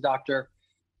medicine doctor.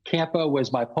 Campo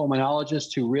was my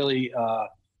pulmonologist who really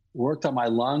worked on my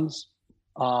lungs.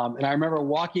 And I remember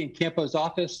walking in Campo's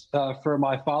office for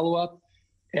my follow-up,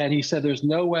 and he said, there's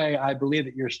no way I believe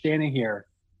that you're standing here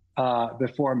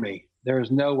before me. There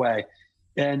is no way.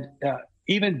 And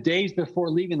even days before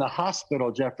leaving the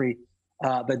hospital, Jeffrey,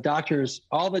 all the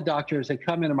doctors had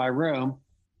come into my room,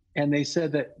 and they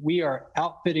said that we are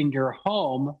outfitting your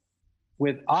home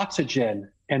with oxygen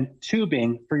and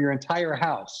tubing for your entire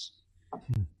house.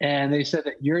 And they said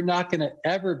that you're not going to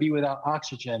ever be without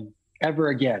oxygen ever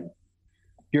again.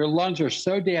 Your lungs are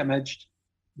so damaged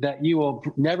that you will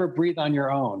never breathe on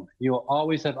your own. You will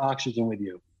always have oxygen with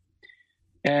you.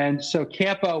 And so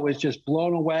Campo was just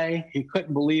blown away. He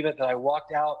couldn't believe it that I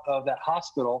walked out of that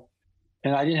hospital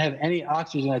and I didn't have any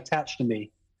oxygen attached to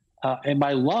me. And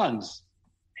my lungs,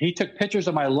 he took pictures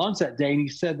of my lungs that day, and he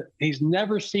said that he's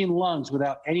never seen lungs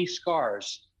without any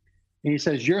scars. And he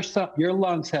says, your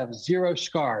lungs have 0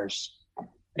 scars.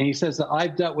 And he says that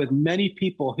I've dealt with many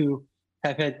people who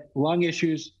have had lung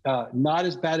issues not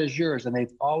as bad as yours, and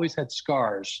they've always had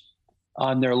scars.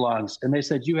 on their lungs. And they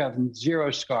said, you have 0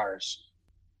 scars.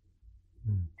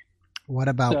 What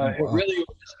about... So it really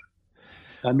was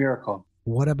a miracle.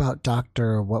 What about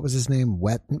Dr. What was his name?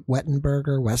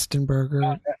 Westenberger?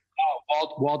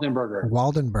 Waldenberger.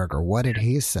 Waldenberger. What did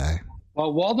he say?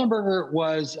 Well, Waldenberger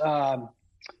was,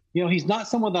 he's not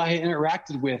someone that I had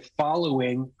interacted with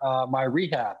following my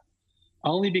rehab,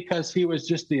 only because he was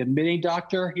just the admitting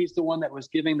doctor. He's the one that was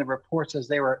giving the reports as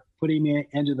they were putting me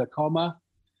into the coma.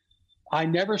 I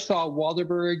never saw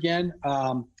Waldenberger again,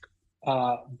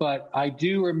 but I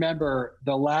do remember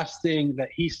the last thing that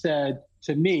he said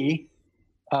to me,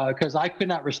 because I could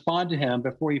not respond to him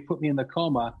before he put me in the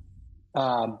coma.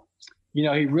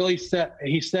 He really said,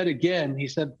 he said,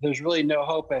 there's really no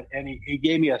hope. And he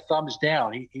gave me a thumbs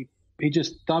down. He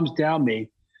just thumbs down me.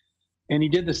 And he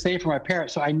did the same for my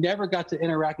parents. So I never got to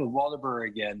interact with Waldenberger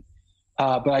again.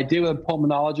 But I did with a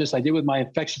pulmonologist. I did with my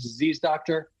infectious disease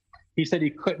doctor. He said he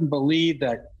couldn't believe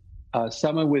that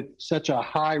someone with such a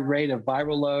high rate of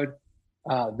viral load,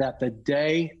 that the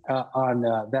day on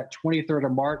that 23rd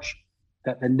of March,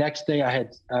 that the next day I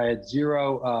had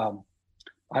 0,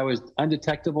 I was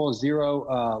undetectable,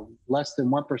 0, less than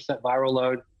 1% viral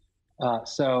load.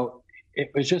 So it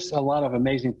was just a lot of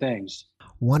amazing things.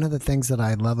 One of the things that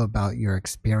I love about your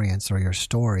experience or your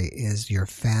story is your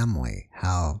family,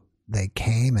 how they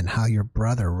came and how your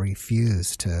brother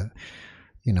refused to,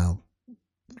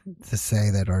 to say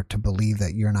that or to believe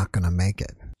that you're not going to make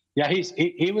it. Yeah,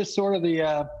 he was sort of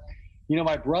the,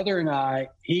 my brother and I,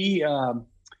 he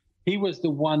was the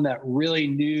one that really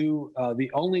knew, the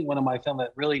only one of my family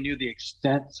that really knew the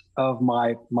extent of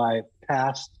my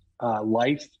past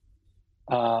life,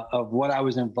 of what I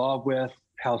was involved with,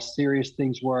 how serious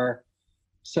things were.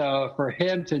 So for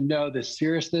him to know the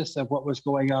seriousness of what was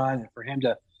going on, and for him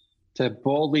to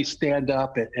boldly stand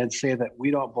up and say that we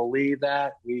don't believe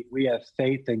that, we have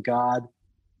faith in God.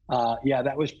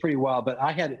 That was pretty wild. But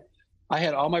I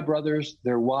had all my brothers,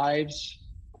 their wives,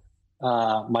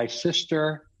 my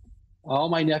sister, all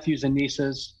my nephews and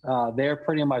nieces. They're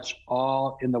pretty much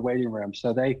all in the waiting room.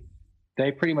 So they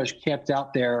pretty much camped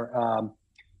out there.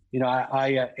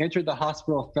 I entered the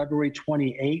hospital February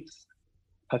 28th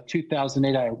of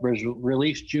 2008. I was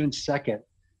released June 2nd.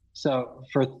 So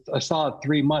for a solid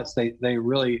 3 months, they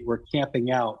really were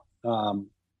camping out,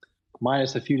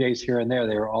 minus a few days here and there.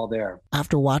 They were all there.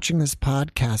 After watching this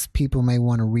podcast, people may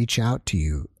want to reach out to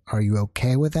you. Are you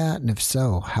okay with that? And if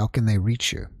so, how can they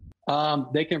reach you?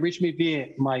 They can reach me via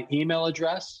my email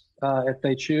address if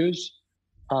they choose,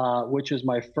 which is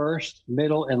my first,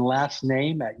 middle, and last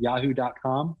name at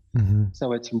yahoo.com. Mm-hmm.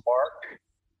 So it's Mark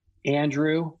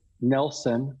Andrew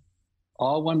Nelson,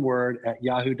 all one word, at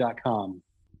yahoo.com.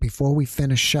 Before we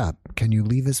finish up, can you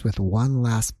leave us with one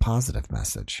last positive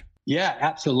message? Yeah,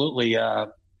 absolutely.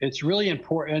 It's really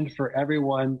important for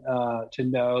everyone to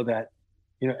know that,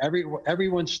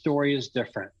 everyone's story is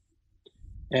different.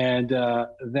 And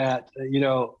that,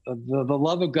 the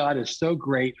love of God is so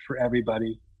great for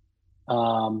everybody.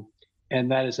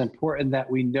 And that it's important that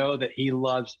we know that he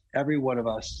loves every one of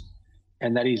us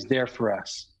and that he's there for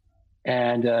us.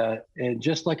 And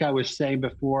just like I was saying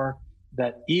before,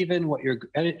 that even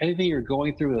anything you're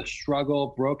going through, the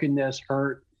struggle, brokenness,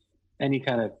 hurt, any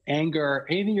kind of anger,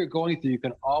 anything you're going through, you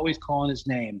can always call on his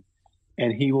name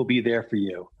and he will be there for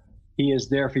you. He is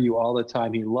there for you all the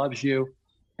time. He loves you.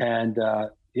 And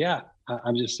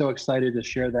I'm just so excited to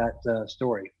share that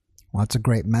story. Well, it's a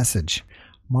great message.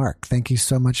 Mark, thank you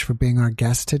so much for being our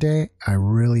guest today. I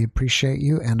really appreciate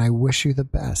you and I wish you the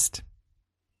best.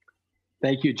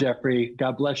 Thank you, Jeffrey.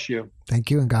 God bless you. Thank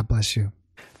you and God bless you.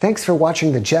 Thanks for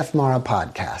watching the Jeff Mara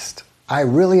podcast. I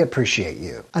really appreciate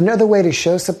you. Another way to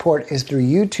show support is through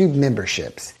YouTube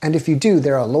memberships. And if you do,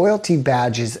 there are loyalty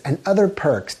badges and other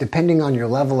perks depending on your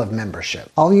level of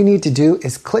membership. All you need to do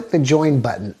is click the join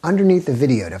button underneath the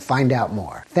video to find out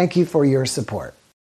more. Thank you for your support.